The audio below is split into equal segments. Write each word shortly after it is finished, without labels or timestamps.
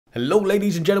Hello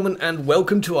ladies and gentlemen, and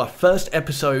welcome to our first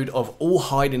episode of all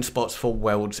hiding spots for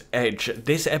World's Edge.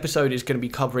 This episode is going to be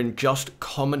covering just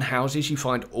common houses you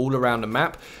find all around the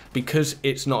map. Because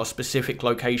it's not a specific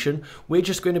location, we're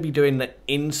just going to be doing the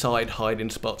inside hiding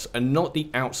spots and not the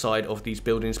outside of these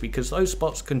buildings, because those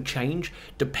spots can change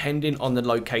depending on the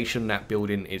location that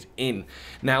building is in.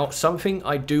 Now, something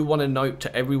I do want to note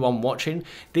to everyone watching,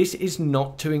 this is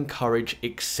not to encourage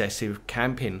excessive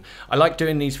camping. I like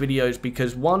doing these videos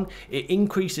because one, it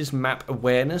increases map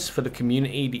awareness for the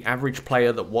community, the average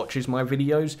player that watches my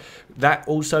videos. That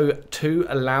also two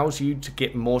allows you to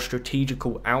get more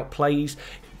strategical outplays.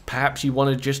 Perhaps you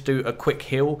want to just do a quick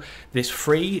heal. This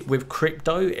free with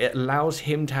crypto, it allows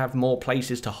him to have more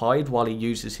places to hide while he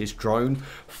uses his drone.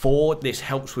 4, this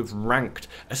helps with ranked,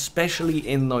 especially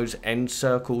in those end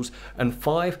circles. And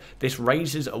 5, this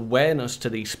raises awareness to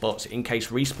these spots in case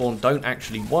Respawn don't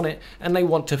actually want it and they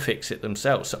want to fix it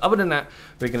themselves. So other than that,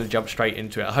 we're going to jump straight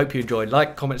into it. I hope you enjoyed.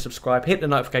 Like, comment, subscribe, hit the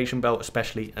notification bell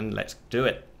especially, and let's do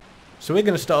it. So we're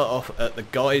going to start off at the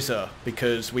geyser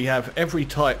because we have every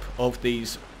type of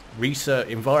these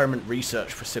environment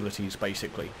research facilities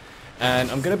basically,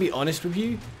 and I'm going to be honest with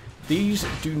you, these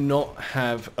do not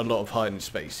have a lot of hiding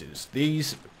spaces.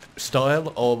 These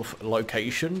style of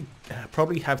location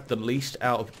probably have the least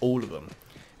out of all of them.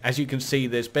 As you can see,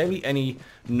 there's barely any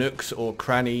nooks or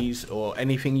crannies or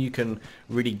anything you can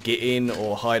really get in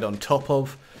or hide on top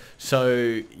of.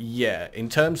 So yeah, in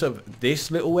terms of this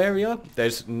little area,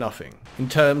 there's nothing. In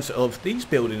terms of these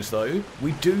buildings though,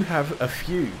 we do have a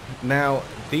few. Now,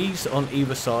 these on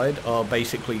either side are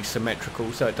basically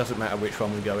symmetrical, so it doesn't matter which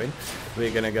one we go in.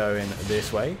 We're going to go in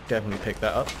this way, definitely pick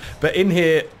that up. But in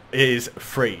here is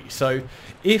free. So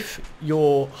if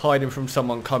you're hiding from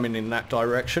someone coming in that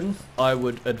direction, I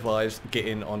would advise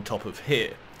getting on top of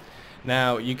here.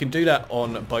 Now, you can do that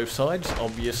on both sides,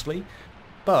 obviously.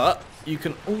 But you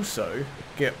can also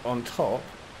get on top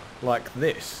like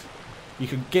this. You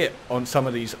can get on some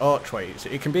of these archways.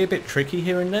 It can be a bit tricky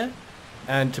here and there,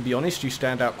 and to be honest, you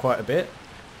stand out quite a bit.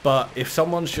 But if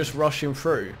someone's just rushing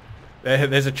through,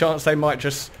 there's a chance they might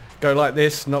just go like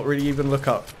this, not really even look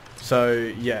up.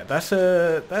 So yeah, that's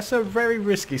a very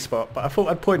risky spot, but I thought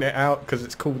I'd point it out because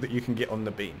it's cool that you can get on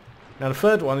the beam. Now the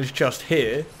third one is just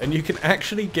here, and you can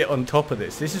actually get on top of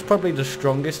this. This is probably the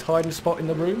strongest hiding spot in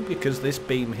the room because this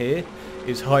beam here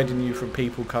is hiding you from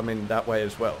people coming that way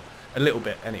as well. A little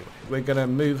bit anyway. We're going to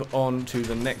move on to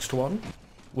the next one,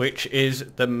 which is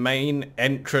the main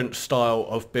entrance style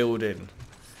of building.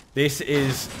 This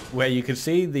is where you can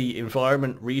see the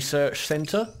Environment Research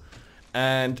Center,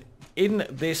 and in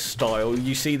this style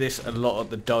you see this a lot at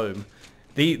the dome.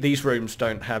 These rooms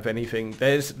don't have anything.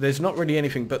 There's not really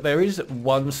anything, but there is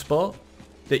one spot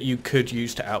that you could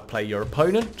use to outplay your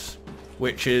opponents,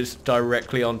 which is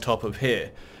directly on top of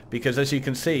here. Because as you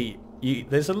can see,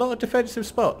 there's a lot of defensive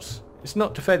spots. It's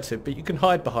not defensive, but you can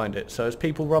hide behind it. So as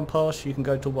people run past, you can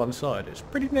go to one side. It's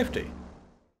pretty nifty.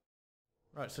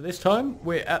 Right, so this time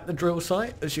we're at the drill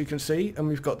site, as you can see, and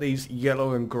we've got these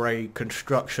yellow and grey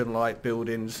construction-like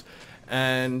buildings.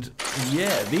 And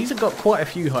yeah, these have got quite a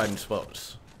few hiding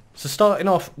spots. So starting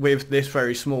off with this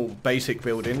very small basic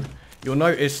building, you'll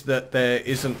notice that there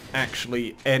isn't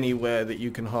actually anywhere that you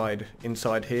can hide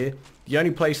inside here. The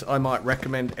only place I might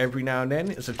recommend every now and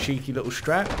then as a cheeky little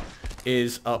strat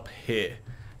is up here.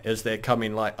 As they're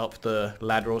coming like up the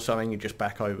ladder or something, you just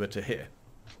back over to here.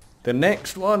 The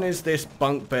next one is this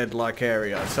bunk bed like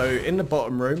area. So in the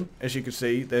bottom room, as you can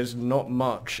see, there's not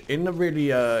much. In the really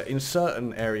in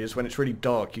certain areas when it's really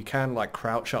dark, you can like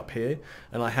crouch up here,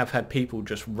 and I have had people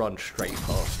just run straight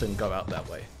past and go out that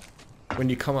way. When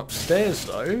you come upstairs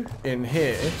though, in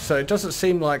here, so it doesn't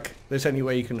seem like there's any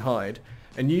way you can hide,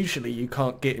 and usually you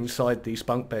can't get inside these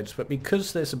bunk beds, but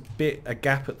because there's a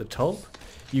gap at the top,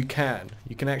 you can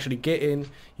actually get in,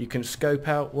 you can scope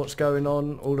out what's going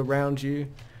on all around you.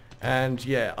 And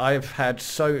yeah,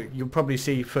 you'll probably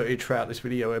see footage throughout this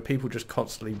video where people just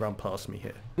constantly run past me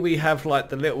here. We have like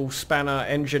the little spanner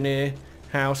engineer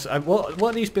house. What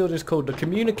are these buildings called? The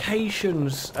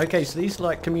communications. Okay, so these are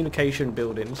like communication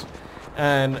buildings.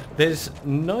 And there's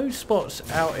no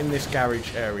spots out in this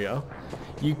garage area.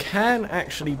 You can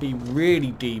actually be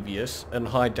really devious and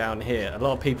hide down here. A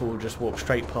lot of people will just walk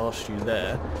straight past you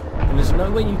there. And there's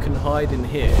no way you can hide in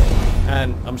here.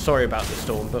 And I'm sorry about the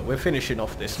storm, but we're finishing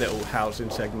off this little housing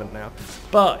segment now.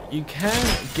 But you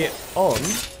can get on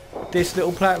this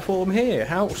little platform here.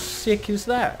 How sick is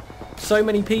that? So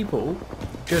many people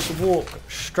just walk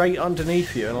straight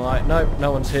underneath you and are like, nope,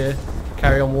 no one's here.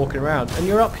 Carry on walking around. And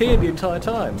you're up here the entire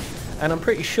time. And I'm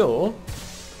pretty sure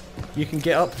you can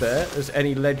get up there as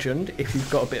any legend if you've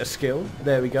got a bit of skill.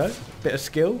 There we go, bit of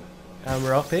skill, and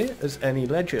we're up here as any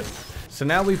legend. So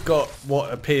now we've got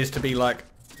what appears to be like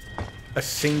a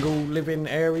single living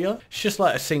area. It's just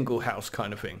like a single house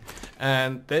kind of thing.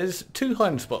 And there's 2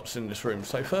 hiding spots in this room.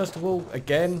 So first of all,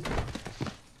 again,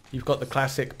 you've got the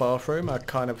classic bathroom. My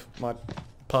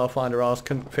Pathfinder ass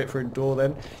couldn't fit through the door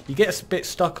then. You get a bit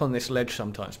stuck on this ledge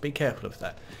sometimes. Be careful of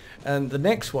that. And the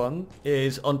next one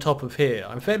is on top of here.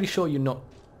 I'm fairly sure you're not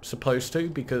supposed to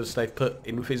because they've put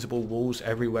invisible walls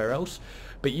everywhere else.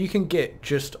 But you can get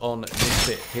just on this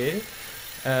bit here.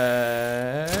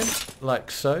 And like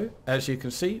so, as you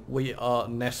can see, we are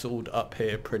nestled up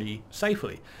here pretty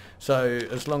safely. So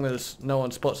as long as no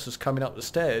one spots us coming up the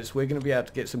stairs, we're going to be able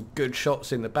to get some good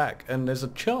shots in the back. And there's a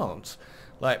chance,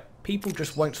 like, people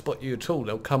just won't spot you at all.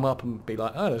 They'll come up and be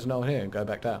like, oh, there's no one here, and go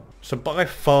back down. So by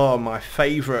far my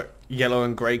favourite yellow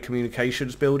and grey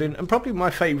communications building, and probably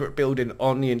my favourite building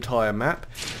on the entire map,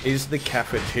 is the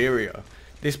cafeteria.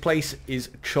 This place is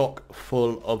chock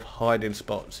full of hiding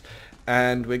spots.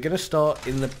 And we're going to start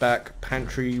in the back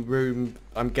pantry room.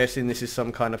 I'm guessing this is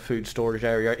some kind of food storage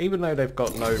area, even though they've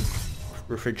got no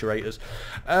refrigerators.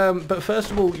 But first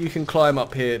of all, you can climb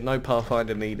up here. No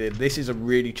Pathfinder needed. This is a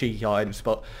really cheeky hiding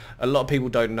spot. A lot of people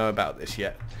don't know about this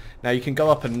yet. Now you can go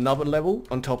up another level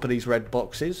on top of these red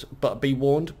boxes, but be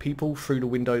warned, people through the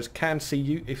windows can see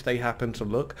you if they happen to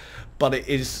look. But it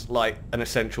is like an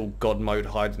essential God mode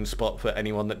hiding spot for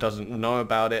anyone that doesn't know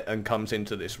about it and comes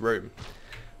into this room.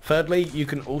 Thirdly, you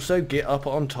can also get up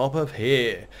on top of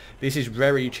here. This is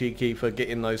very cheeky for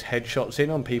getting those headshots in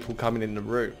on people coming in the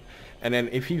room. And then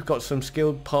if you've got some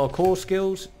skilled parkour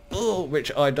skills,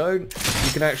 which I don't,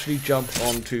 you can actually jump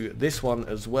onto this one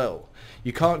as well.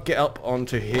 You can't get up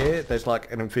onto here. There's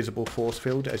like an invisible force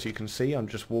field, as you can see. I'm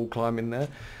just wall climbing there.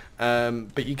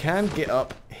 But you can get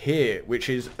up here, which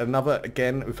is another,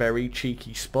 again, very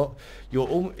cheeky spot.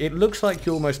 It looks like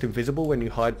you're almost invisible when you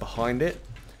hide behind it.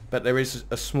 But there is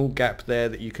a small gap there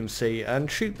that you can see and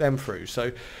shoot them through.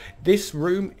 So this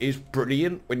room is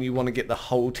brilliant when you want to get the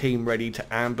whole team ready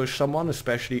to ambush someone,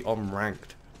 especially on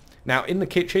ranked. Now in the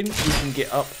kitchen, you can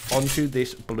get up onto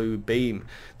this blue beam.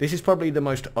 This is probably the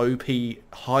most OP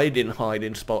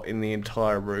hiding spot in the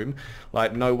entire room.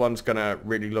 Like, no one's gonna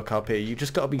really look up here. You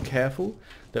just gotta be careful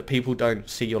that people don't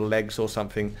see your legs or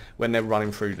something when they're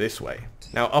running through this way.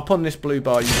 Now up on this blue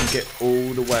bar, you can get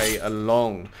all the way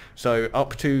along. So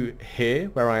up to here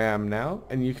where I am now,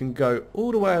 and you can go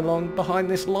all the way along behind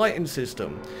this lighting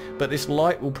system. But this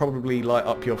light will probably light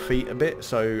up your feet a bit,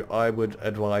 so I would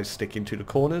advise sticking to the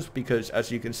corners, because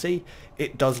as you can see,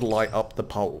 it does light up the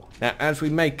pole. Now as we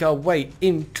make our way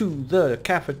into the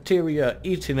cafeteria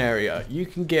eating area, you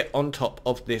can get on top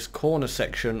of this corner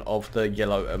section of the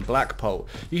yellow and black pole.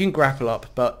 You can grapple up,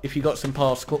 but if you got some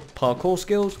parkour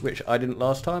skills, which I didn't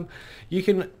last time, you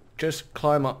can just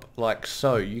climb up like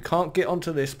so. You can't get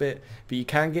onto this bit, but you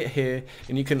can get here,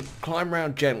 and you can climb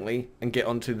around gently and get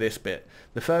onto this bit.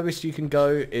 The furthest you can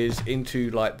go is into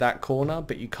like that corner,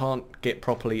 but you can't get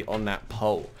properly on that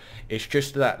pole. It's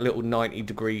just that little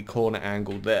 90-degree corner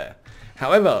angle there.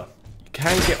 However, you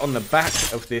can get on the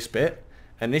back of this bit,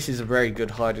 and this is a very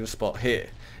good hiding spot here.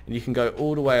 And you can go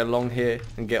all the way along here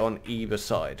and get on either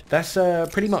side. That's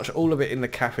pretty much all of it in the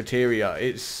cafeteria.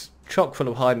 It's chock full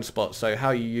of hiding spots, so how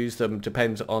you use them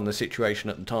depends on the situation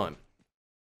at the time.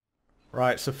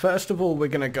 Right, so first of all, we're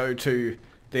going to go to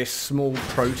this small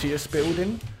Proteus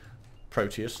building.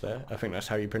 Proteus there, I think that's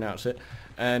how you pronounce it.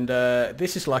 And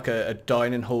this is like a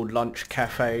dining hall, lunch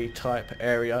cafe type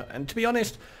area. And to be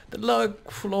honest, the lower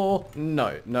floor,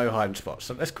 no hiding spots.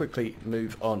 So let's quickly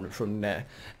move on from there.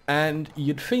 And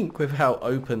you'd think with how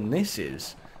open this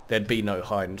is, there'd be no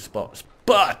hiding spots.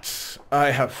 But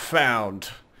I have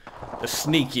found the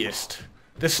sneakiest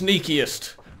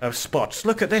of spots.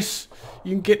 Look at this.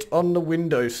 You can get on the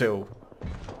windowsill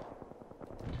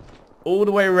all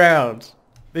the way around.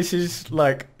 This is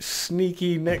like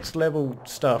sneaky next level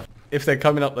stuff. If they're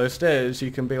coming up those stairs,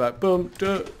 you can be like, boom,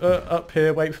 up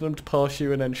here, wait for them to pass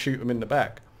you, and then shoot them in the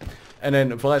back. And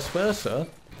then vice versa,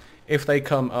 if they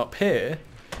come up here,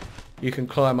 you can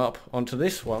climb up onto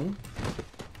this one,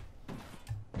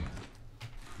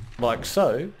 like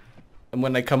so, and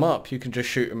when they come up, you can just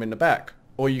shoot them in the back.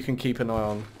 Or you can keep an eye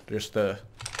on just the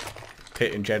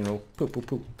pit in general. Poop, poop,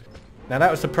 poop. Now that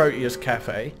was the Proteus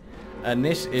Cafe. And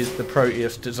this is the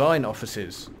Proteus design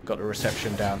offices. Got the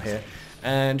reception down here.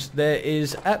 And there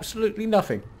is absolutely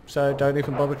nothing. So don't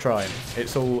even bother trying.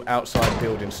 It's all outside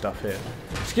building stuff here.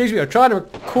 Excuse me, I'm trying to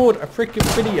record a freaking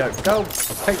video. Go,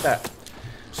 take that.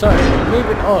 So,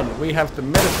 moving on, we have the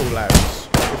medical labs.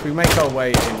 if we make our way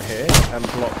in here and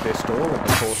block this door with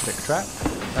the caustic trap,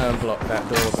 and block that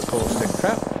door with the caustic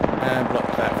trap, and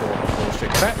block that door with the caustic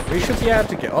trap, we should be able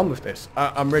to get on with this.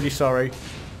 I'm really sorry.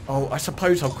 Oh, I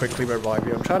suppose I'll quickly revive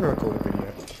you. I'm trying to record a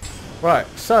video. Right,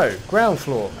 so, ground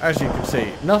floor, as you can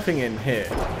see, nothing in here.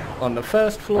 On the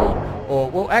first floor, or,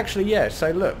 well, actually, yeah,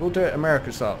 so look, we'll do it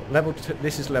American style. Level 2,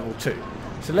 this is level 2.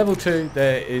 So level 2,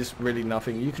 there is really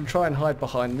nothing. You can try and hide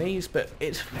behind these, but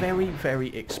it's very,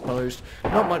 very exposed.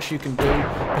 Not much you can do.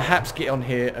 Perhaps get on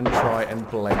here and try and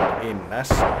blend in.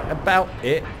 That's about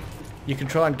it. You can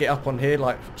try and get up on here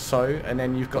like so, and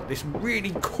then you've got this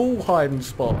really cool hiding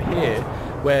spot here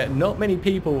where not many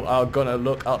people are gonna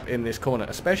look up in this corner,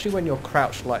 especially when you're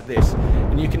crouched like this.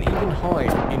 And you can even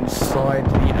hide inside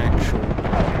the actual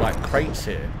like crates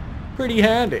here. Pretty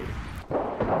handy.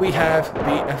 We have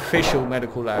the official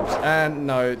medical labs, and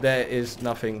no, there is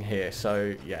nothing here.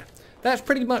 So yeah, that's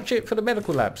pretty much it for the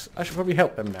medical labs. I should probably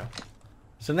help them now.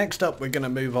 So next up, we're going to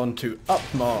move on to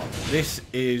Upmart. This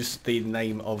is the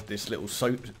name of this little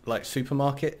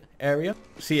supermarket area.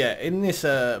 So yeah, in this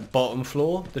bottom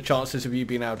floor, the chances of you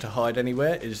being able to hide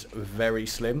anywhere is very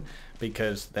slim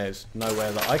because there's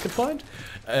nowhere that I could find.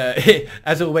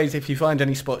 As always, if you find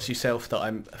any spots yourself that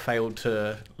I'm failed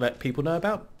to let people know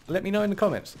about, let me know in the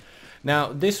comments.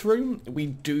 Now, this room, we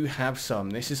do have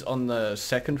some. This is on the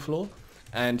second floor,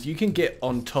 and you can get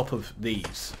on top of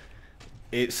these.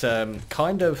 It's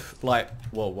kind of like,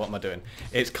 well, what am I doing?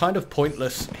 It's kind of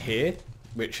pointless here,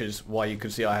 which is why you can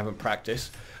see I haven't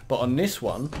practiced. But on this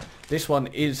one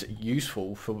is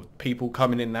useful for people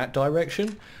coming in that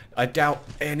direction. I doubt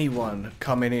anyone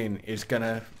coming in is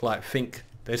gonna like think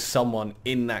there's someone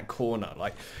in that corner.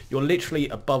 Like, you're literally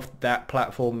above that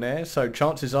platform there, so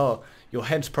chances are your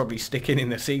head's probably sticking in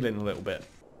the ceiling a little bit.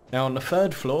 Now on the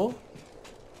third floor,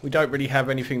 we don't really have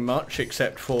anything much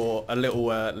except for a little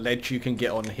ledge you can get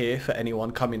on here for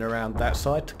anyone coming around that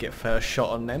side to get first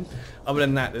shot on them. Other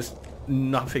than that, there's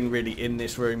nothing really in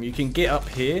this room. You can get up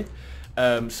here,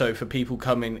 so for people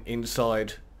coming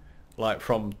inside like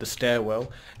from the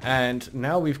stairwell. And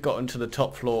now we've gotten to the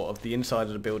top floor of the inside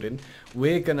of the building,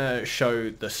 we're gonna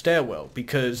show the stairwell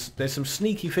because there's some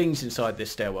sneaky things inside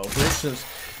this stairwell. For instance,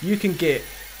 you can get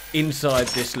inside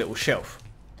this little shelf.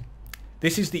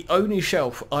 This is the only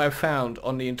shelf I have found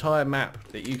on the entire map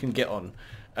that you can get on.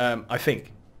 I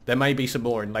think. There may be some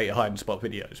more in later hide and spot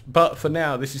videos. But for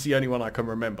now, this is the only one I can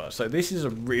remember. So this is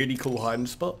a really cool hide and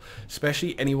spot,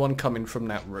 especially anyone coming from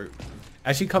that route.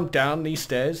 As you come down these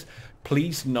stairs,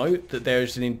 please note that there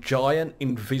is a giant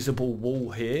invisible wall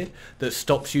here that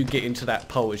stops you getting to that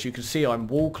pole. As you can see, I'm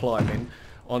wall climbing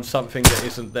on something that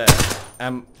isn't there.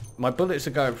 And my bullets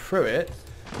are going through it,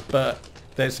 but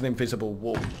there's an invisible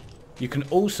wall. You can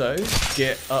also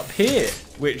get up here,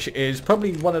 which is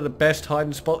probably one of the best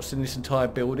hiding spots in this entire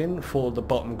building for the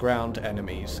bottom ground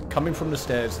enemies. Coming from the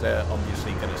stairs, they're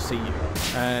obviously going to see you.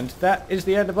 And that is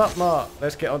the end of Upmart.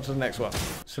 Let's get on to the next one.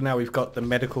 So now we've got the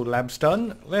medical labs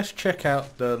done. Let's check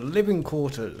out the living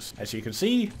quarters. As you can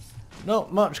see,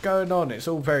 not much going on. It's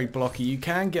all very blocky. You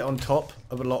can get on top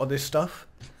of a lot of this stuff,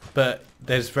 but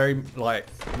there's very, like,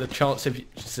 the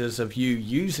chances of you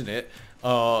using it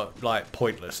are like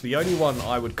pointless. The only one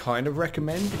I would kind of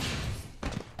recommend,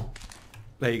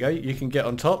 there you go, you can get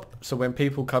on top, so when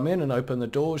people come in and open the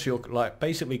doors, you're like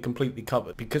basically completely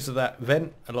covered. Because of that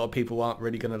vent, a lot of people aren't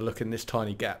really going to look in this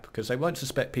tiny gap because they won't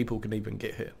suspect people can even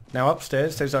get here. Now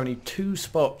upstairs, there's only 2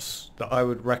 spots that I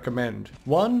would recommend.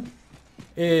 One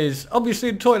is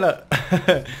obviously the toilet.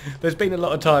 There's been a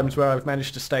lot of times where I've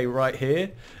managed to stay right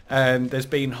here, and there's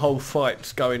been whole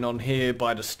fights going on here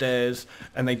by the stairs,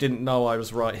 and they didn't know I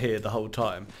was right here the whole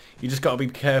time. You just got to be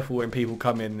careful when people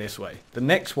come in this way. The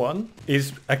next one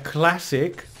is a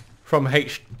classic from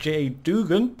H.J.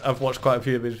 Dugan. I've watched quite a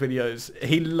few of his videos.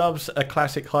 He loves a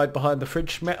classic hide behind the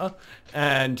fridge meta,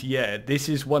 and yeah, this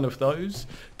is one of those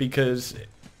because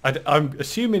I'm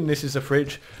assuming this is a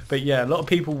fridge, but yeah, a lot of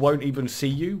people won't even see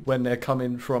you when they're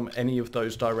coming from any of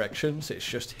those directions. It's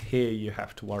just here you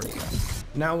have to worry about.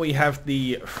 Now we have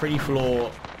the free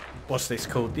floor, what's this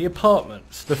called? The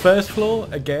apartments. The first floor,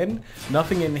 again,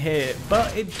 nothing in here,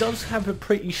 but it does have a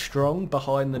pretty strong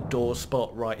behind the door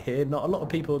spot right here. Not a lot of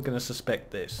people are going to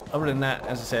suspect this. Other than that,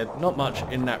 as I said, not much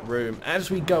in that room. As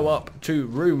we go up to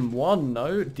room 1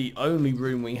 though, the only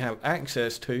room we have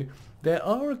access to, there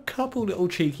are a couple little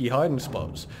cheeky hiding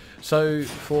spots. So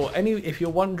if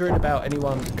you're wondering about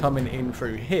anyone coming in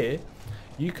through here,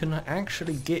 you can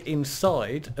actually get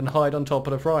inside and hide on top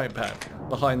of the frying pan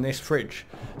behind this fridge.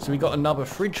 So we got another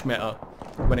fridge meta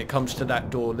when it comes to that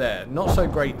door there. Not so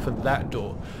great for that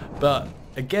door, but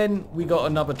Again, we got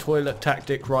another toilet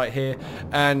tactic right here,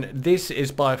 and this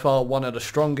is by far one of the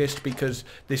strongest because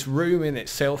this room in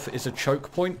itself is a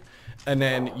choke point, and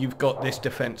then you've got this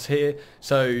defense here,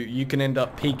 so you can end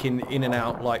up peeking in and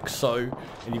out like so,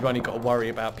 and you've only got to worry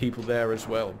about people there as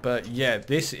well. But yeah,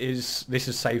 this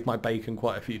has saved my bacon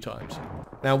quite a few times.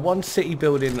 Now, one city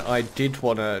building I did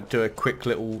want to do a quick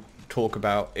little talk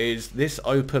about is this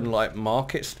open like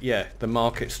market, the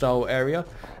market style area,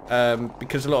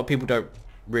 because a lot of people don't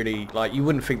really like, you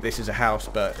wouldn't think this is a house,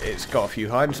 but it's got a few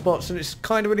hiding spots and it's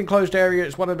kind of an enclosed area.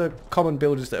 It's one of the common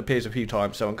builders that appears a few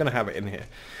times, so I'm going to have it in here.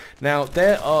 Now,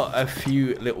 there are a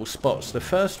few little spots. The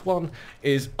first one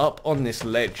is up on this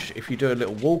ledge. If you do a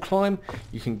little wall climb,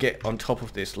 you can get on top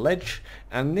of this ledge,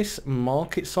 and this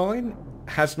market sign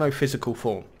has no physical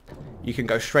form. You can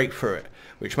go straight through it,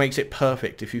 which makes it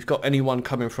perfect. If you've got anyone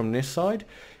coming from this side,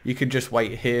 you can just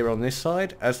wait here on this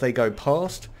side. As they go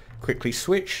past, quickly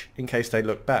switch in case they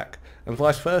look back, and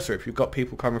vice versa. If you've got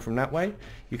people coming from that way,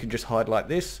 you can just hide like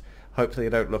this, hope they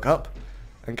don't look up,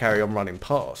 and carry on running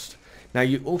past. Now,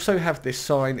 you also have this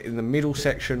sign in the middle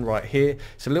section right here.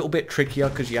 It's a little bit trickier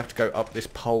because you have to go up this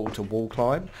pole to wall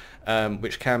climb,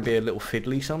 which can be a little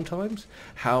fiddly sometimes.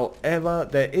 However,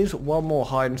 there is one more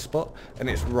hiding spot, and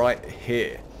it's right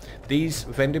here. These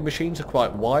vending machines are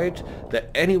quite wide that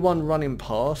anyone running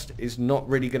past is not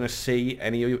really going to see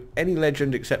any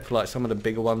legend except for like some of the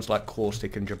bigger ones like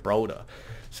Caustic and Gibraltar.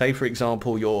 Say for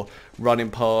example, you're running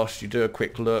past, you do a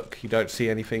quick look, you don't see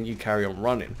anything, you carry on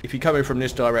running. If you're coming from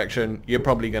this direction, you're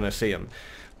probably going to see them.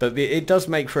 But it does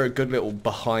make for a good little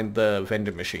behind the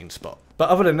vending machine spot. But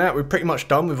other than that, we're pretty much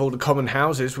done with all the common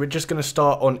houses. We're just going to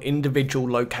start on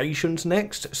individual locations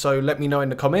next. So let me know in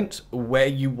the comments where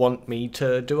you want me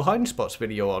to do a hiding spots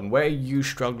video on. Where are you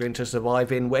struggling to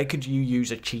survive in? Where could you use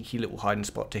a cheeky little hiding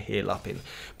spot to heal up in?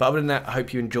 But other than that, I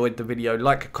hope you enjoyed the video.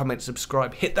 Like, comment,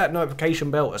 subscribe, hit that notification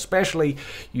bell, especially,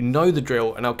 you know the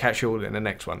drill, and I'll catch you all in the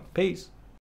next one. Peace.